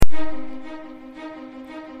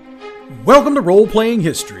Welcome to Role-Playing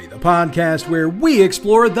History, the podcast where we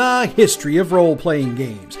explore the history of role-playing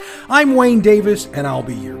games. I'm Wayne Davis, and I'll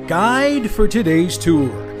be your guide for today's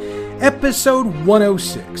tour. Episode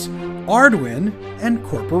 106, Arduin and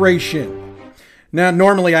Corporation. Now,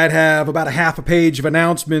 normally I'd have about a half a page of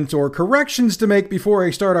announcements or corrections to make before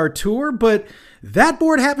I start our tour, but that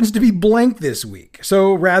board happens to be blank this week.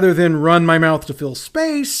 So rather than run my mouth to fill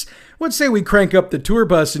space, let's say we crank up the tour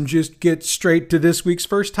bus and just get straight to this week's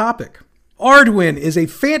first topic. Arduin is a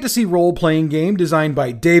fantasy role-playing game designed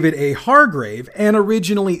by David A. Hargrave and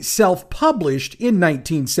originally self-published in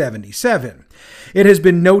 1977. It has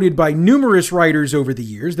been noted by numerous writers over the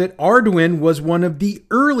years that Arduin was one of the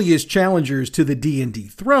earliest challengers to the D&D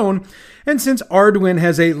throne, and since Arduin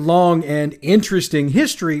has a long and interesting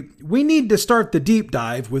history, we need to start the deep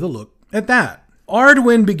dive with a look at that.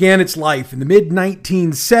 Arduin began its life in the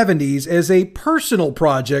mid-1970s as a personal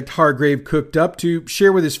project Hargrave cooked up to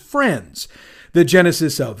share with his friends. The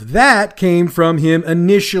genesis of that came from him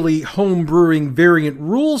initially homebrewing variant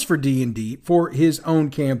rules for D&D for his own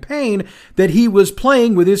campaign that he was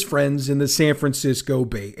playing with his friends in the San Francisco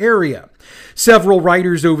Bay Area. Several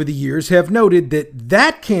writers over the years have noted that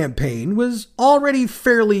that campaign was already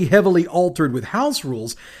fairly heavily altered with house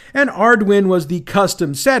rules, and Arduin was the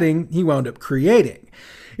custom setting he wound up creating.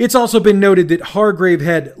 It's also been noted that Hargrave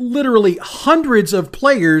had literally hundreds of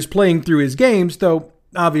players playing through his games, though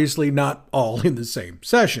obviously not all in the same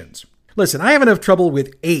sessions. Listen, I have enough trouble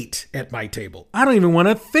with 8 at my table. I don't even want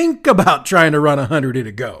to think about trying to run 100 in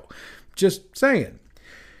a go. Just saying.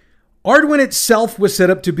 Arduin itself was set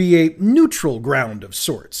up to be a neutral ground of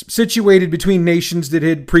sorts, situated between nations that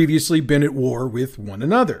had previously been at war with one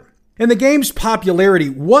another. And the game's popularity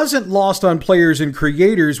wasn't lost on players and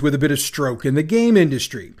creators with a bit of stroke in the game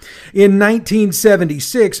industry. In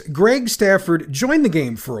 1976, Greg Stafford joined the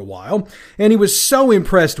game for a while, and he was so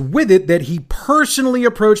impressed with it that he personally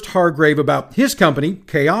approached Hargrave about his company,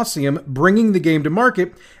 Chaosium, bringing the game to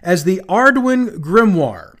market as the Arduin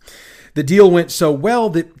Grimoire. The deal went so well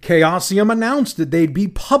that Chaosium announced that they'd be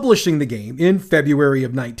publishing the game in February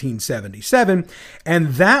of 1977, and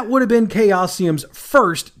that would have been Chaosium's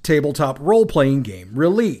first tabletop role-playing game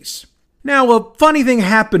release. Now, a funny thing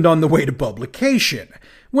happened on the way to publication.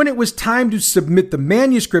 When it was time to submit the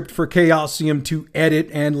manuscript for Chaosium to edit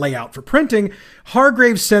and lay out for printing,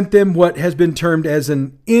 Hargrave sent them what has been termed as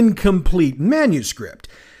an incomplete manuscript.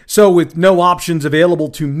 So with no options available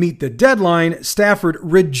to meet the deadline, Stafford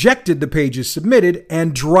rejected the pages submitted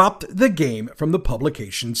and dropped the game from the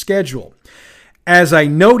publication schedule. As I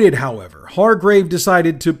noted, however, Hargrave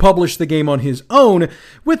decided to publish the game on his own,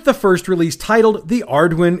 with the first release titled The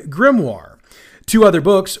Arduin Grimoire. 2 other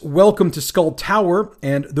books, Welcome to Skull Tower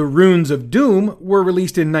and The Runes of Doom, were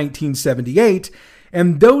released in 1978,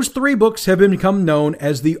 and those 3 books have become known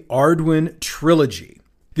as the Arduin Trilogy.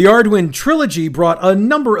 The Arduin Trilogy brought a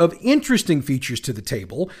number of interesting features to the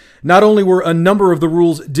table. Not only were a number of the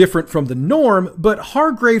rules different from the norm, but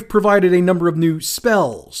Hargrave provided a number of new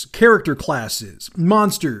spells, character classes,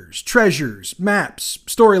 monsters, treasures, maps,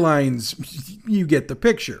 storylines. You get the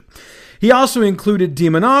picture. He also included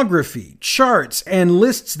demonography, charts, and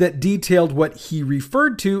lists that detailed what he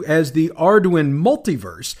referred to as the Arduin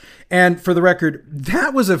multiverse. And for the record,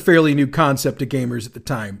 that was a fairly new concept to gamers at the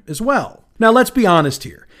time as well. Now, let's be honest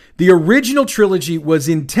here. The original trilogy was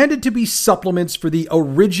intended to be supplements for the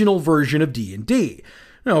original version of D&D.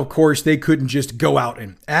 Now, of course, they couldn't just go out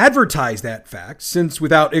and advertise that fact, since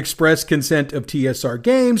without express consent of TSR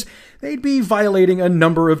Games, they'd be violating a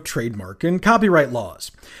number of trademark and copyright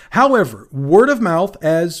laws. However, word of mouth,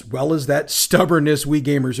 as well as that stubbornness we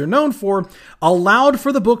gamers are known for, allowed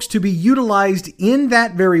for the books to be utilized in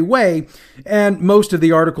that very way, and most of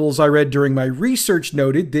the articles I read during my research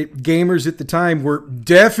noted that gamers at the time were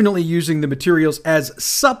definitely using the materials as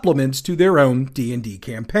supplements to their own D&D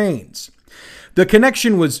campaigns. The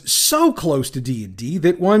connection was so close to D&D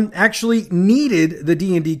that one actually needed the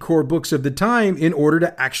D&D core books of the time in order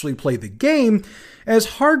to actually play the game, as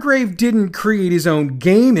Hargrave didn't create his own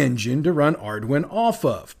game engine to run Arduin off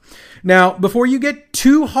of. Now, before you get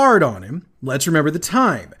too hard on him, let's remember the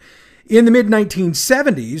time. In the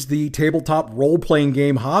mid-1970s, the tabletop role-playing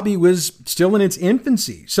game hobby was still in its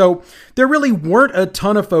infancy, so there really weren't a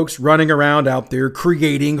ton of folks running around out there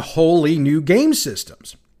creating wholly new game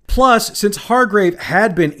systems. Plus, since Hargrave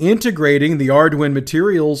had been integrating the Arduin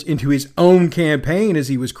materials into his own campaign as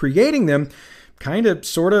he was creating them,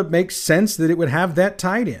 sort of makes sense that it would have that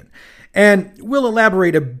tied in. And we'll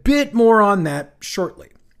elaborate a bit more on that shortly.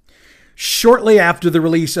 Shortly after the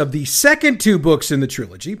release of the second two books in the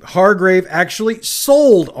trilogy, Hargrave actually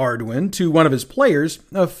sold Arduin to one of his players,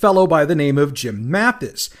 a fellow by the name of Jim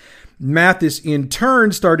Mathis. Mathis, in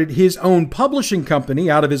turn, started his own publishing company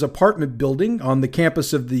out of his apartment building on the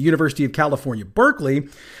campus of the University of California, Berkeley.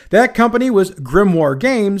 That company was Grimoire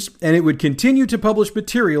Games, and it would continue to publish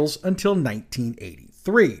materials until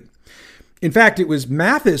 1983. In fact, it was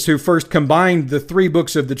Mathis who first combined the three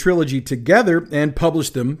books of the trilogy together and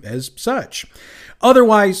published them as such.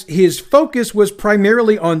 Otherwise, his focus was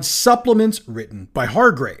primarily on supplements written by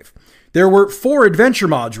Hargrave. There were 4 adventure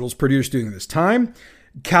modules produced during this time: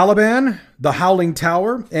 Caliban, The Howling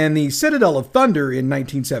Tower, and the Citadel of Thunder in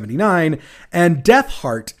 1979, and Death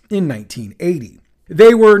Heart in 1980.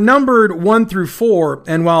 They were numbered 1 through 4,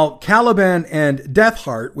 and while Caliban and Death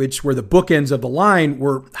Heart, which were the bookends of the line,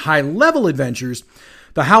 were high-level adventures,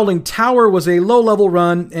 The Howling Tower was a low-level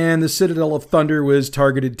run, and the Citadel of Thunder was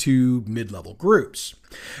targeted to mid-level groups.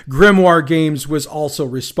 Grimoire Games was also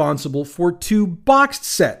responsible for 2 boxed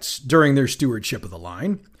sets during their stewardship of the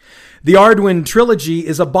line. The Arduin trilogy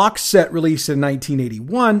is a box set released in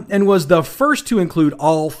 1981 and was the first to include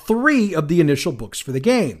all 3 of the initial books for the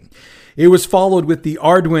game. It was followed with the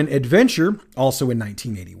Arduin Adventure, also in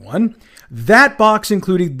 1981. That box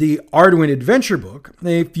included the Arduin Adventure book,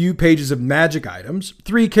 a few pages of magic items,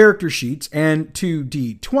 3 character sheets, and 2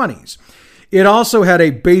 D20s. It also had a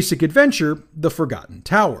basic adventure, The Forgotten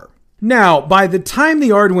Tower. Now, by the time the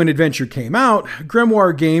Arduin Adventure came out,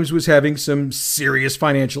 Grimoire Games was having some serious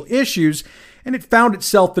financial issues, and it found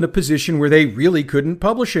itself in a position where they really couldn't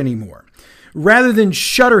publish anymore. Rather than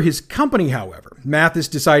shutter his company, however, Mathis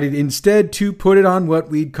decided instead to put it on what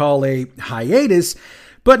we'd call a hiatus,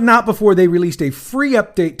 but not before they released a free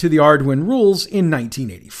update to the Arduin rules in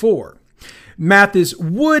 1984. Mathis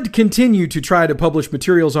would continue to try to publish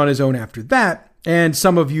materials on his own after that, and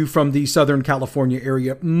some of you from the Southern California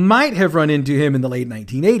area might have run into him in the late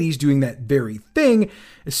 1980s doing that very thing,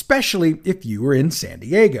 especially if you were in San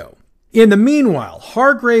Diego. In the meanwhile,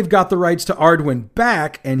 Hargrave got the rights to Arduin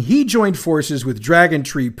back, and he joined forces with Dragon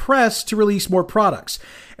Tree Press to release more products.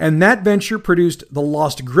 And that venture produced The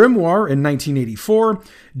Lost Grimoire in 1984,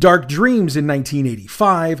 Dark Dreams in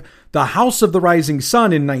 1985, The House of the Rising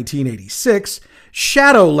Sun in 1986,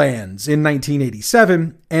 Shadowlands in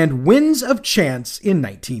 1987, and Winds of Chance in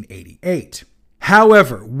 1988.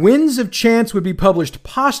 However, Winds of Chance would be published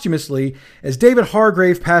posthumously as David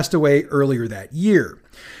Hargrave passed away earlier that year.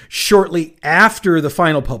 Shortly after the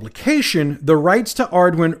final publication, the rights to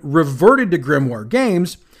Arduin reverted to Grimoire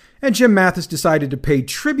Games, and Jim Mathis decided to pay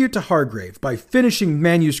tribute to Hargrave by finishing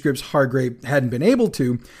manuscripts Hargrave hadn't been able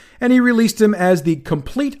to, and he released them as the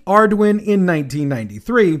Complete Arduin in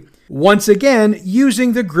 1993, once again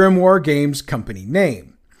using the Grimoire Games company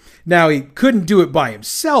name. Now, he couldn't do it by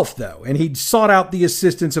himself, though, and he'd sought out the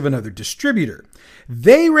assistance of another distributor.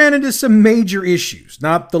 They ran into some major issues,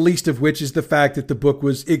 not the least of which is the fact that the book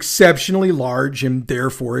was exceptionally large and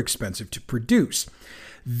therefore expensive to produce.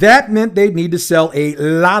 That meant they'd need to sell a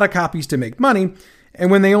lot of copies to make money,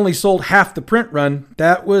 and when they only sold half the print run,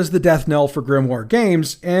 that was the death knell for Grimoire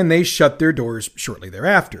Games, and they shut their doors shortly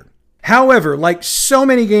thereafter. However, like so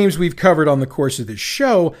many games we've covered on the course of this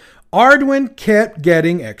show, Arduin kept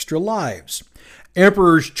getting extra lives.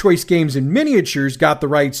 Emperor's Choice Games and Miniatures got the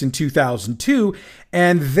rights in 2002,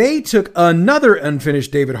 and they took another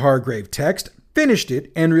unfinished David Hargrave text, finished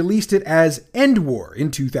it, and released it as End War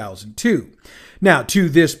in 2002. Now, to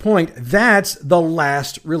this point, that's the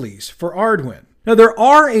last release for Arduin. Now, there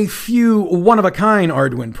are a few one-of-a-kind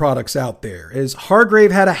Arduin products out there, as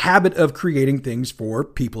Hargrave had a habit of creating things for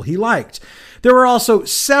people he liked. There are also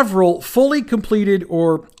several fully completed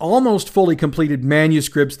or almost fully completed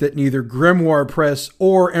manuscripts that neither Grimoire Press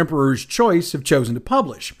or Emperor's Choice have chosen to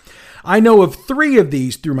publish. I know of 3 of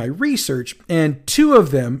these through my research, and 2 of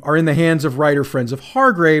them are in the hands of writer friends of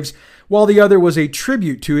Hargrave's, while the other was a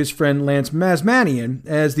tribute to his friend Lance Masmanian,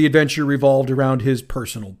 as the adventure revolved around his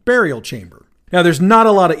personal burial chamber. Now, there's not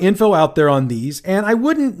a lot of info out there on these, and I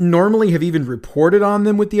wouldn't normally have even reported on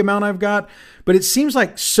them with the amount I've got, but it seems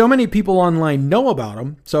like so many people online know about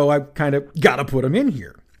them, so I've kind of got to put them in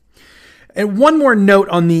here. And one more note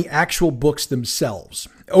on the actual books themselves.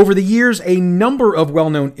 Over the years, a number of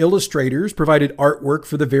well-known illustrators provided artwork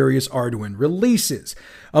for the various Arduin releases.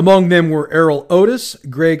 Among them were Errol Otis,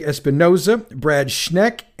 Greg Espinoza, Brad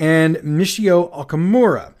Schneck, and Michio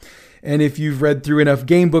Okamura. And if you've read through enough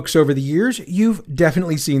game books over the years, you've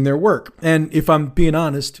definitely seen their work. And if I'm being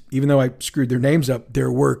honest, even though I screwed their names up,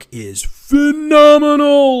 their work is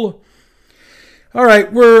phenomenal. All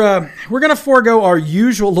right, we're going to forego our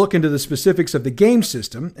usual look into the specifics of the game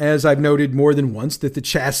system, as I've noted more than once that the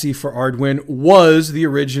chassis for Arduin was the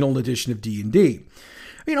original edition of D&D.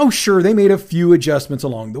 Sure, they made a few adjustments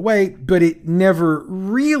along the way, but it never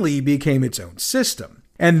really became its own system.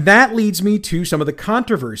 And that leads me to some of the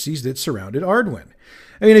controversies that surrounded Arduin.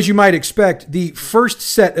 As you might expect, the first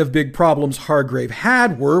set of big problems Hargrave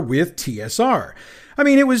had were with TSR.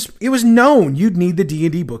 It was known you'd need the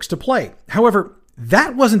D&D books to play. However,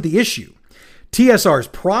 that wasn't the issue. TSR's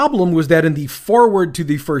problem was that in the foreword to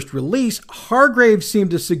the first release, Hargrave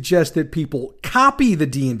seemed to suggest that people copy the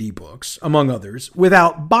D&D books, among others,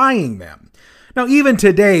 without buying them. Now, even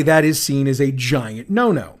today, that is seen as a giant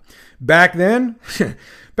no-no. Back then,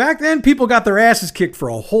 people got their asses kicked for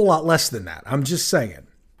a whole lot less than that. I'm just saying.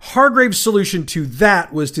 Hargrave's solution to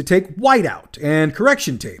that was to take whiteout and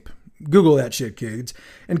correction tape. Google that shit, kids.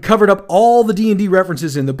 And covered up all the D&D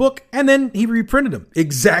references in the book, and then he reprinted them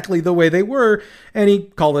exactly the way they were, and he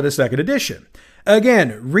called it a second edition.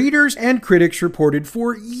 Again, readers and critics reported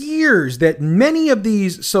for years that many of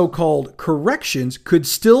these so-called corrections could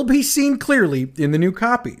still be seen clearly in the new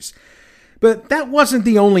copies. But that wasn't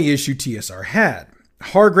the only issue TSR had.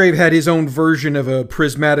 Hargrave had his own version of a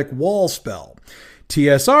prismatic wall spell.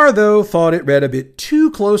 TSR, though, thought it read a bit too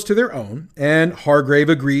close to their own, and Hargrave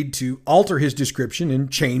agreed to alter his description and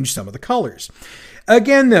change some of the colors.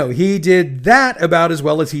 Again, though, he did that about as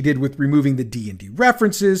well as he did with removing the D&D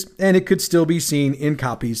references, and it could still be seen in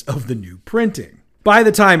copies of the new printing. By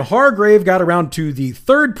the time Hargrave got around to the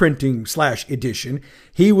third printing/edition,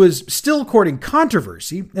 he was still courting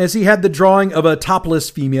controversy as he had the drawing of a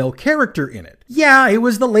topless female character in it. Yeah, it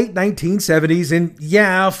was the late 1970s, and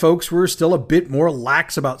yeah, folks were still a bit more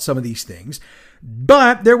lax about some of these things,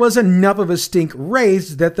 but there was enough of a stink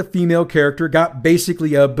raised that the female character got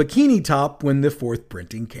basically a bikini top when the fourth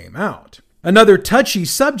printing came out. Another touchy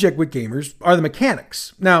subject with gamers are the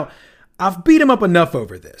mechanics. Now, I've beat him up enough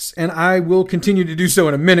over this, and I will continue to do so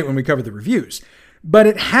in a minute when we cover the reviews. But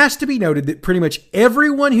it has to be noted that pretty much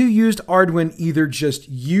everyone who used Arduin either just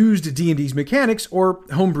used D&D's mechanics or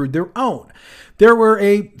homebrewed their own. There were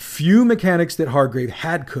a few mechanics that Hargrave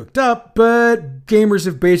had cooked up, but gamers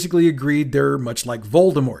have basically agreed they're much like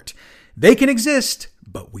Voldemort. They can exist,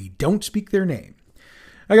 but we don't speak their name.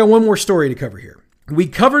 I got one more story to cover here. We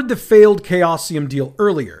covered the failed Chaosium deal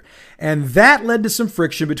earlier, and that led to some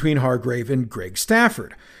friction between Hargrave and Greg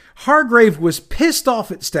Stafford. Hargrave was pissed off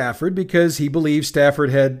at Stafford because he believed Stafford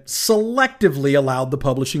had selectively allowed the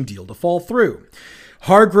publishing deal to fall through.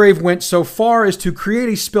 Hargrave went so far as to create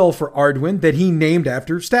a spell for Arduin that he named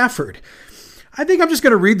after Stafford. I think I'm just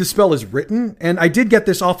going to read the spell as written, and I did get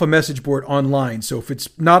this off a message board online, so if it's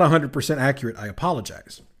not 100% accurate, I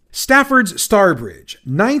apologize. Stafford's Star Bridge,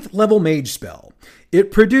 9th level mage spell.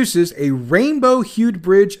 It produces a rainbow-hued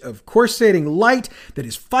bridge of coruscating light that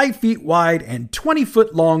is 5 feet wide and 20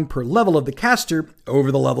 foot long per level of the caster over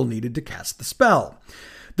the level needed to cast the spell.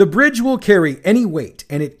 The bridge will carry any weight,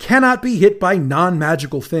 and it cannot be hit by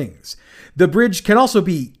non-magical things. The bridge can also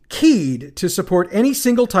be keyed to support any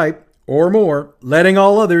single type or more, letting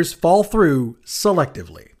all others fall through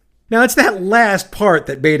selectively. Now, it's that last part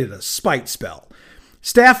that made it a spite spell.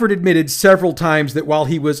 Stafford admitted several times that while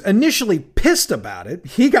he was initially pissed about it,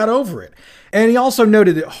 he got over it. And he also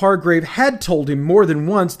noted that Hargrave had told him more than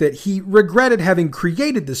once that he regretted having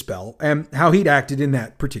created the spell and how he'd acted in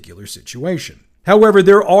that particular situation. However,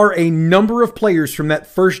 there are a number of players from that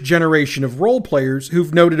first generation of role players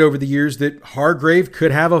who've noted over the years that Hargrave could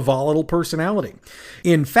have a volatile personality.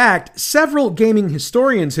 In fact, several gaming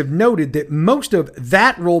historians have noted that most of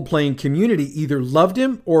that role-playing community either loved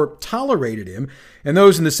him or tolerated him, and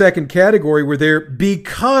those in the second category were there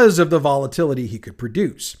because of the volatility he could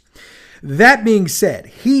produce. That being said,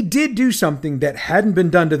 he did do something that hadn't been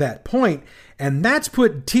done to that point, and that's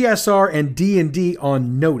put TSR and D&D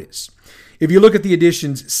on notice. If you look at the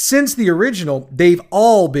editions since the original, they've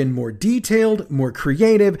all been more detailed, more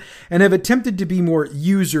creative, and have attempted to be more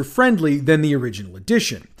user-friendly than the original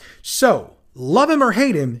edition. So, love him or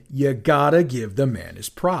hate him, you gotta give the man his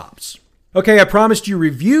props. Okay, I promised you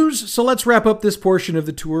reviews, so let's wrap up this portion of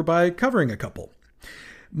the tour by covering a couple.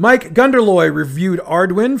 Mike Gunderloy reviewed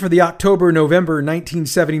Arduin for the October-November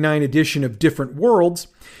 1979 edition of Different Worlds.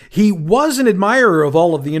 He was an admirer of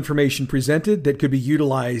all of the information presented that could be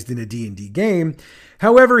utilized in a D&D game.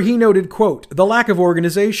 However, he noted, quote, "The lack of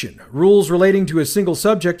organization. Rules relating to a single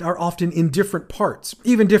subject are often in different parts,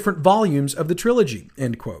 even different volumes of the trilogy,"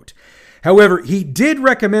 end quote. However, he did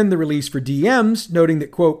recommend the release for DMs, noting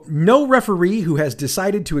that, quote, no referee who has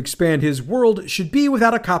decided to expand his world should be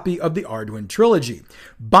without a copy of the Arduin trilogy.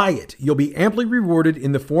 Buy it. You'll be amply rewarded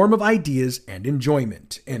in the form of ideas and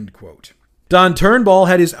enjoyment, end quote. Don Turnbull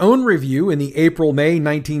had his own review in the April-May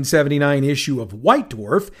 1979 issue of White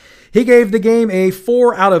Dwarf. He gave the game a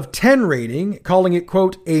 4 out of 10 rating, calling it,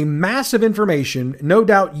 quote, a mass of information, no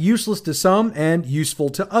doubt useless to some and useful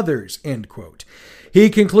to others, end quote. He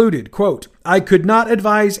concluded, quote, I could not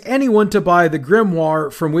advise anyone to buy the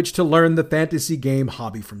grimoire from which to learn the fantasy game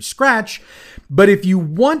hobby from scratch, but if you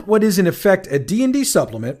want what is in effect a D&D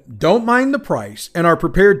supplement, don't mind the price, and are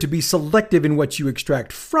prepared to be selective in what you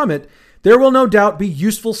extract from it, there will no doubt be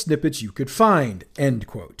useful snippets you could find, end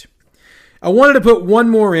quote. I wanted to put one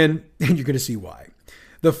more in, and you're going to see why.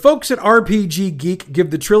 The folks at RPG Geek give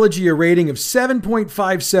the trilogy a rating of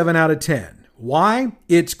 7.57 out of 10. Why?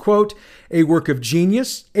 It's, quote, a work of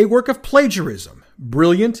genius, a work of plagiarism,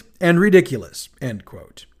 brilliant and ridiculous, end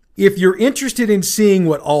quote. If you're interested in seeing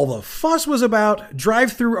what all the fuss was about,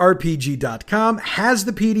 DriveThruRPG.com has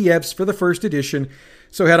the PDFs for the first edition,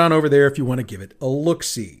 so head on over there if you want to give it a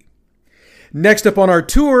look-see. Next up on our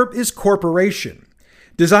tour is Corporation.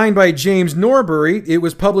 Designed by James Norbury, it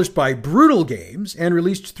was published by Brutal Games and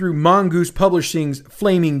released through Mongoose Publishing's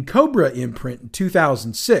Flaming Cobra imprint in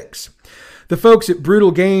 2006. The folks at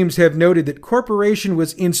Brutal Games have noted that Corporation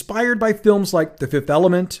was inspired by films like The Fifth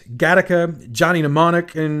Element, Gattaca, Johnny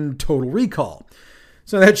Mnemonic, and Total Recall.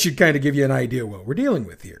 So that should kind of give you an idea what we're dealing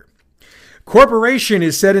with here. Corporation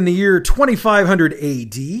is set in the year 2500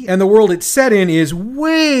 AD, and the world it's set in is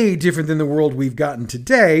way different than the world we've gotten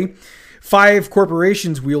today. 5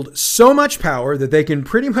 corporations wield so much power that they can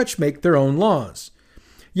pretty much make their own laws.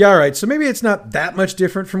 Yeah, all right, so maybe it's not that much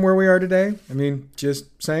different from where we are today. I mean,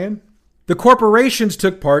 just saying. The corporations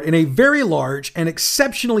took part in a very large and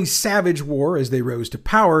exceptionally savage war as they rose to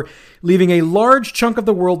power, leaving a large chunk of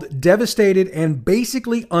the world devastated and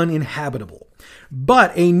basically uninhabitable.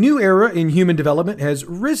 But a new era in human development has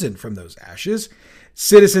risen from those ashes.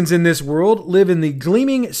 Citizens in this world live in the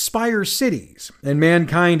gleaming spire cities, and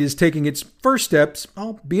mankind is taking its first steps,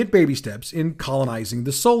 albeit baby steps, in colonizing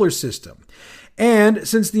the solar system. And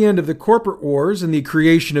since the end of the corporate wars and the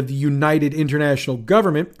creation of the United International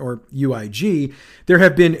Government, or UIG, there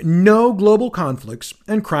have been no global conflicts,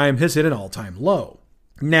 and crime has hit an all-time low.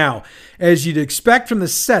 Now, as you'd expect from the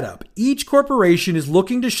setup, each corporation is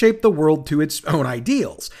looking to shape the world to its own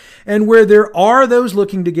ideals. And where there are those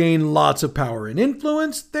looking to gain lots of power and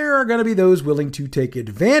influence, there are going to be those willing to take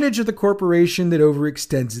advantage of the corporation that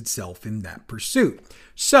overextends itself in that pursuit.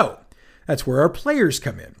 So, that's where our players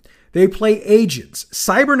come in. They play agents,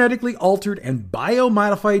 cybernetically altered and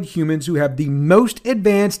biomodified humans who have the most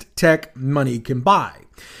advanced tech money can buy.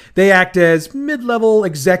 They act as mid-level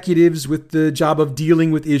executives with the job of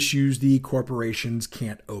dealing with issues the corporations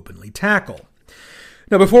can't openly tackle.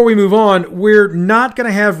 Now, before we move on, we're not going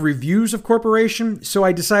to have reviews of Corporation, so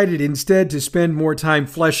I decided instead to spend more time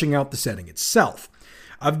fleshing out the setting itself.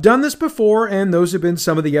 I've done this before, and those have been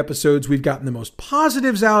some of the episodes we've gotten the most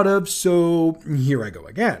positives out of, so here I go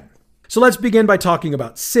again. So let's begin by talking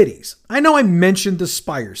about cities. I know I mentioned the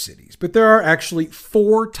spire cities, but there are actually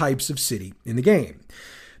 4 types of city in the game.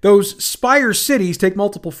 Those spire cities take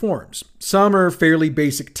multiple forms. Some are fairly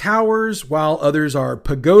basic towers, while others are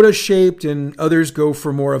pagoda-shaped, and others go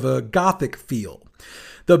for more of a Gothic feel.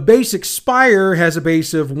 The basic spire has a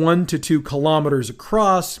base of 1 to 2 kilometers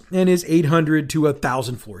across and is 800 to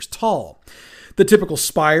 1,000 floors tall. The typical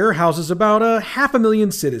spire houses about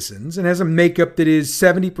 500,000 citizens and has a makeup that is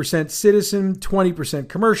 70% citizen, 20%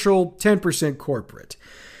 commercial, 10% corporate.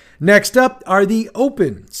 Next up are the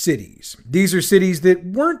open cities. These are cities that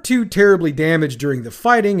weren't too terribly damaged during the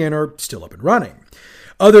fighting and are still up and running.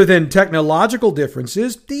 Other than technological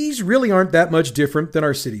differences, these really aren't that much different than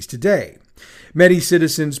our cities today. Many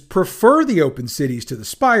citizens prefer the open cities to the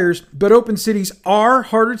spires, but open cities are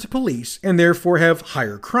harder to police and therefore have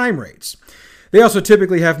higher crime rates. They also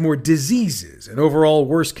typically have more diseases and overall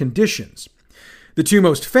worse conditions. The 2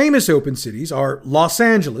 most famous open cities are Los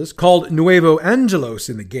Angeles, called Nuevo Angelos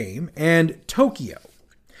in the game, and Tokyo.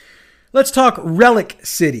 Let's talk relic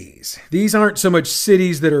cities. These aren't so much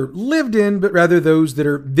cities that are lived in, but rather those that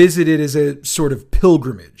are visited as a sort of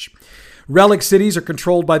pilgrimage. Relic cities are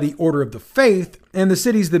controlled by the Order of the Faith, and the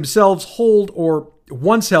cities themselves hold, or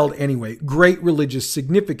once held anyway, great religious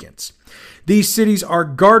significance. These cities are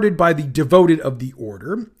guarded by the devoted of the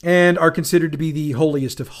Order and are considered to be the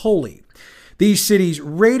holiest of holy. These cities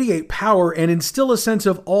radiate power and instill a sense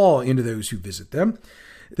of awe into those who visit them.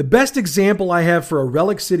 The best example I have for a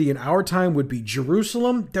relic city in our time would be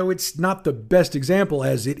Jerusalem, though it's not the best example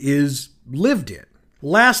as it is lived in.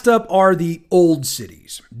 Last up are the old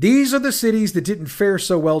cities. These are the cities that didn't fare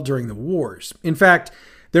so well during the wars. In fact,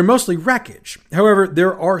 they're mostly wreckage. However,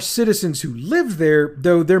 there are citizens who live there,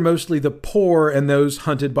 though they're mostly the poor and those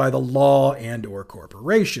hunted by the law and/or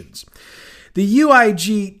corporations. The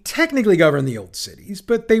UIG technically govern the old cities,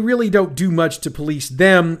 but they really don't do much to police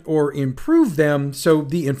them or improve them, so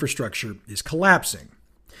the infrastructure is collapsing.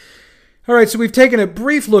 All right, so we've taken a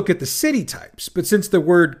brief look at the city types, but since the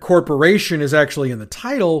word corporation is actually in the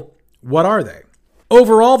title, what are they?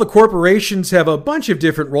 Overall, the corporations have a bunch of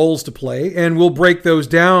different roles to play, and we'll break those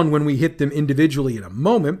down when we hit them individually in a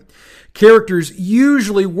moment. Characters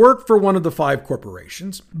usually work for one of the 5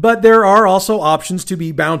 corporations, but there are also options to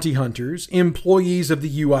be bounty hunters, employees of the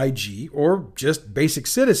UIG, or just basic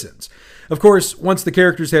citizens. Of course, once the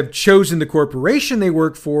characters have chosen the corporation they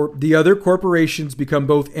work for, the other corporations become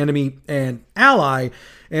both enemy and ally,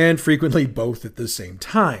 and frequently both at the same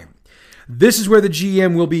time. This is where the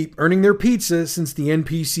GM will be earning their pizza, since the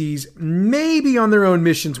NPCs may be on their own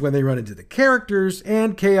missions when they run into the characters,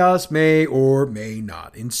 and chaos may or may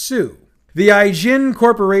not ensue. The Aijin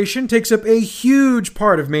Corporation takes up a huge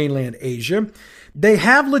part of mainland Asia. They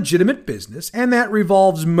have legitimate business, and that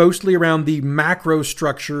revolves mostly around the macro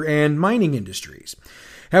structure and mining industries.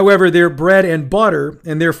 However, their bread and butter,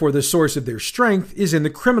 and therefore the source of their strength, is in the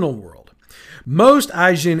criminal world. Most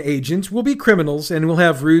Aijin agents will be criminals and will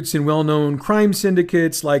have roots in well-known crime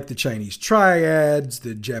syndicates like the Chinese Triads,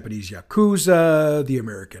 the Japanese Yakuza, the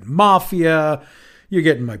American Mafia. You're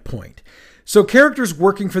getting my point. So characters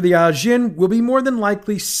working for the Aijin will be more than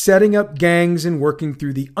likely setting up gangs and working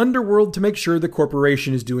through the underworld to make sure the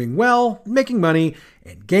corporation is doing well, making money,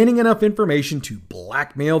 and gaining enough information to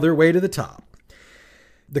blackmail their way to the top.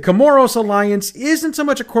 The Comoros Alliance isn't so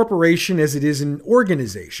much a corporation as it is an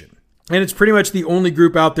organization, and it's pretty much the only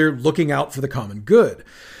group out there looking out for the common good.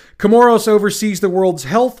 Comoros oversees the world's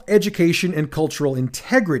health, education, and cultural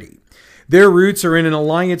integrity. Their roots are in an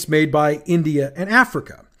alliance made by India and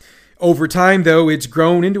Africa. Over time, though, it's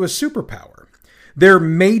grown into a superpower. Their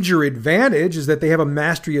major advantage is that they have a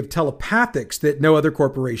mastery of telepathics that no other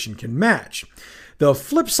corporation can match. The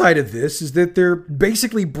flip side of this is that they're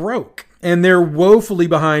basically broke, and they're woefully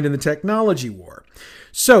behind in the technology war.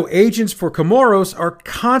 So agents for Comoros are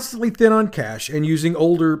constantly thin on cash and using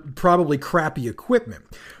older, probably crappy equipment.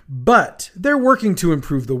 But they're working to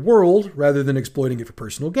improve the world rather than exploiting it for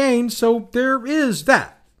personal gain, so there is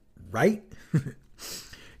that, right?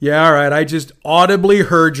 Yeah, all right, I just audibly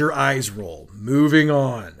heard your eyes roll. Moving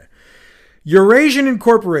on. Eurasian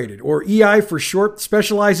Incorporated, or EI for short,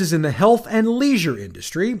 specializes in the health and leisure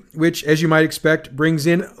industry, which, as you might expect, brings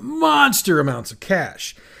in monster amounts of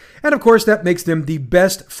cash. And of course, that makes them the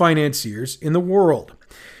best financiers in the world.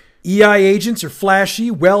 EI agents are flashy,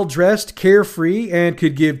 well-dressed, carefree, and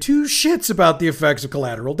could give 2 shits about the effects of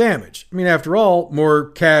collateral damage. I mean, after all, more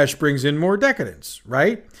cash brings in more decadence,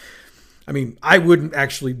 right? I mean, I wouldn't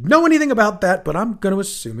actually know anything about that, but I'm going to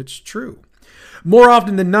assume it's true. More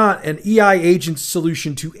often than not, an EI agent's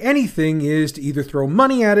solution to anything is to either throw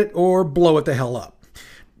money at it or blow it the hell up.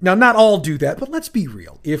 Now, not all do that, but let's be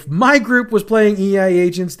real. If my group was playing EI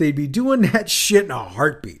agents, they'd be doing that shit in a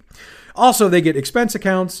heartbeat. Also, they get expense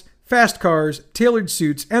accounts, fast cars, tailored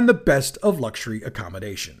suits, and the best of luxury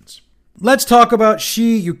accommodations. Let's talk about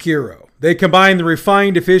Shi Yukiro. They combine the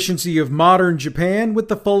refined efficiency of modern Japan with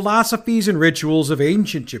the philosophies and rituals of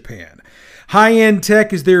ancient Japan. High-end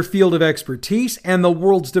tech is their field of expertise, and the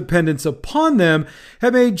world's dependence upon them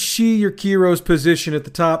have made Shi Yukiro's position at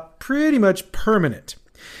the top pretty much permanent.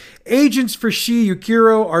 Agents for Shi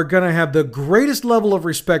Yukiro are going to have the greatest level of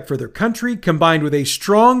respect for their country, combined with a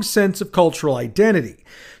strong sense of cultural identity.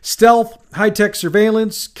 Stealth, high-tech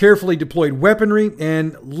surveillance, carefully deployed weaponry,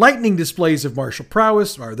 and lightning displays of martial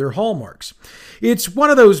prowess are their hallmarks. It's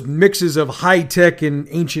one of those mixes of high-tech and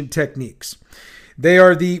ancient techniques. They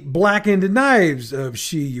are the blackened knives of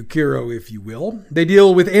Shi Yukiro, if you will. They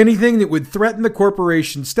deal with anything that would threaten the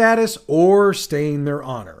corporation's status or stain their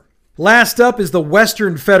honor. Last up is the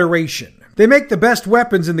Western Federation. They make the best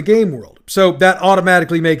weapons in the game world, so that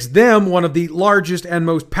automatically makes them one of the largest and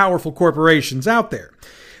most powerful corporations out there.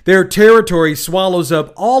 Their territory swallows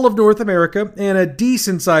up all of North America and a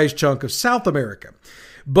decent-sized chunk of South America.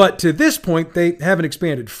 But to this point, they haven't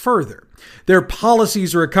expanded further. Their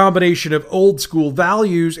policies are a combination of old-school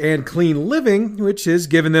values and clean living, which has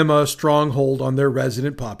given them a strong hold on their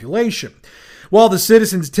resident population. While the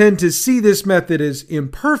citizens tend to see this method as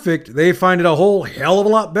imperfect, they find it a whole hell of a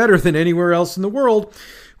lot better than anywhere else in the world,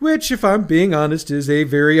 which, if I'm being honest, is a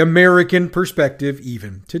very American perspective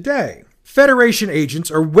even today. Federation agents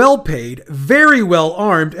are well paid, very well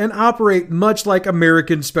armed, and operate much like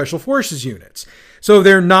American Special Forces units. So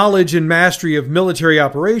their knowledge and mastery of military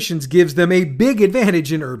operations gives them a big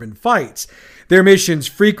advantage in urban fights. Their missions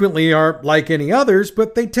frequently are like any others,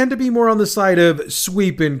 but they tend to be more on the side of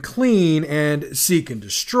sweep and clean and seek and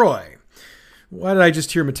destroy. Why did I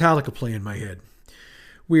just hear Metallica play in my head?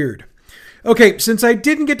 Weird. Okay, since I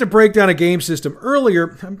didn't get to break down a game system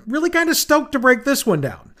earlier, I'm really kind of stoked to break this one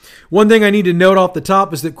down. One thing I need to note off the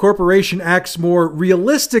top is that Corporation acts more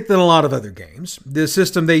realistic than a lot of other games. The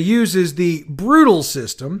system they use is the Brutal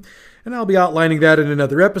system, and I'll be outlining that in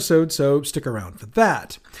another episode, so stick around for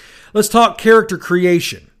that. Let's talk character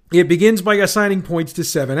creation. It begins by assigning points to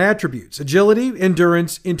 7 attributes: agility,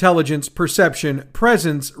 endurance, intelligence, perception,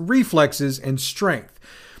 presence, reflexes, and strength.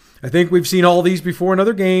 I think we've seen all these before in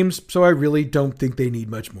other games, so I really don't think they need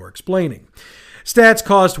much more explaining. Stats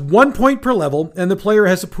cost 1 point per level, and the player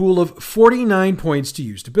has a pool of 49 points to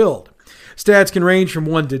use to build. Stats can range from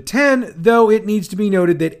 1 to 10, though it needs to be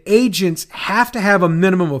noted that agents have to have a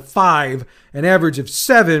minimum of 5, an average of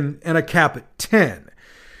 7, and a cap at 10.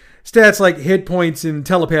 Stats like hit points and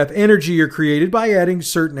telepath energy are created by adding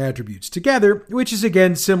certain attributes together, which is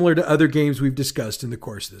again similar to other games we've discussed in the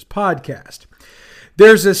course of this podcast.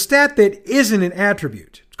 There's a stat that isn't an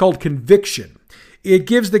attribute. It's called conviction. It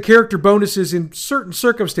gives the character bonuses in certain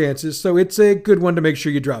circumstances, so it's a good one to make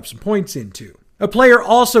sure you drop some points into. A player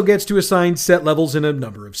also gets to assign set levels in a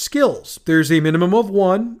number of skills. There's a minimum of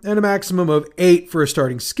 1 and a maximum of 8 for a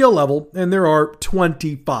starting skill level, and there are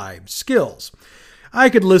 25 skills. I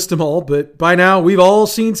could list them all, but by now we've all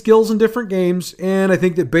seen skills in different games, and I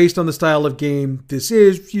think that based on the style of game this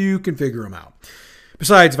is, you can figure them out.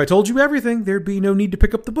 Besides, if I told you everything, there'd be no need to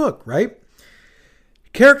pick up the book, right?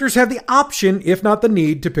 Characters have the option, if not the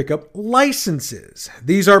need, to pick up licenses.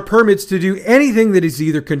 These are permits to do anything that is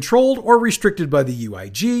either controlled or restricted by the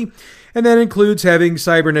UIG, and that includes having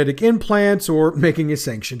cybernetic implants or making a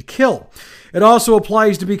sanctioned kill. It also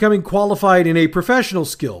applies to becoming qualified in a professional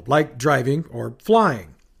skill, like driving or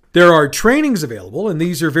flying. There are trainings available, and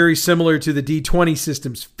these are very similar to the D20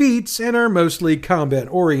 system's feats and are mostly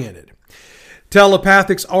combat-oriented.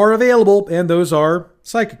 Telepathics are available, and those are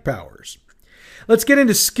psychic powers. Let's get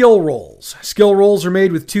into skill rolls. Skill rolls are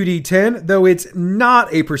made with 2d10, though it's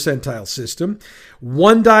not a percentile system.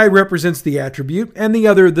 One die represents the attribute, and the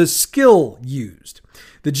other the skill used.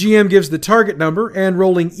 The GM gives the target number, and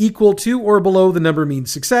rolling equal to or below the number means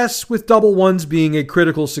success, with double ones being a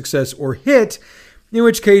critical success or hit, in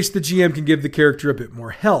which case the GM can give the character a bit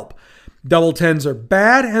more help. Double 10s are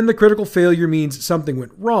bad, and the critical failure means something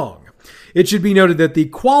went wrong. It should be noted that the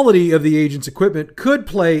quality of the agent's equipment could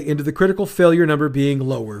play into the critical failure number being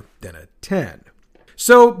lower than a 10.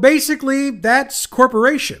 So basically, that's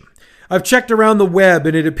Corporation. I've checked around the web,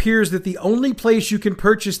 and it appears that the only place you can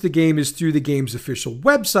purchase the game is through the game's official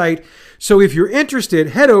website, so if you're interested,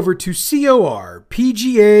 head over to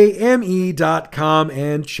corpgame.com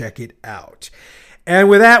and check it out. And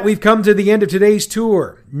with that, we've come to the end of today's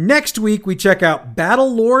tour. Next week, we check out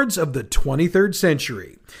Battle Lords of the 23rd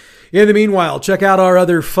Century. In the meanwhile, check out our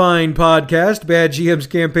other fine podcast, Bad GM's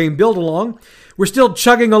Campaign Build-Along. We're still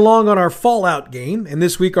chugging along on our Fallout game, and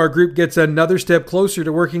this week our group gets another step closer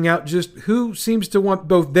to working out just who seems to want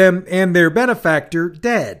both them and their benefactor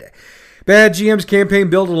dead. Bad GM's Campaign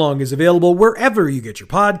Build-Along is available wherever you get your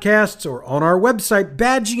podcasts or on our website,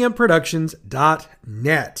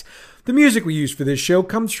 badgmproductions.net. The music we use for this show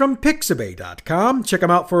comes from Pixabay.com. Check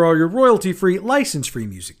them out for all your royalty-free, license-free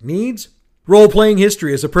music needs. Role-Playing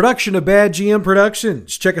History is a production of Bad GM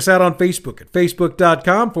Productions. Check us out on Facebook at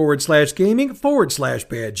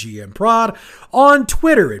facebook.com/gaming/BadGMProd, on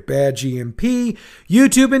Twitter at BadGMP,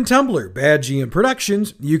 YouTube and Tumblr, Bad GM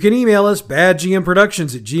Productions. You can email us,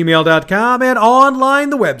 badgmproductions@gmail.com, and online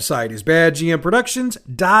the website is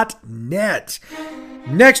badgmproductions.net.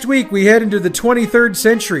 Next week, we head into the 23rd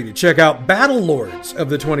century to check out Battle Lords of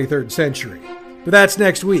the 23rd Century. But that's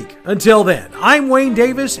next week. Until then, I'm Wayne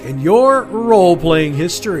Davis, and your Role-Playing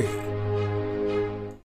History.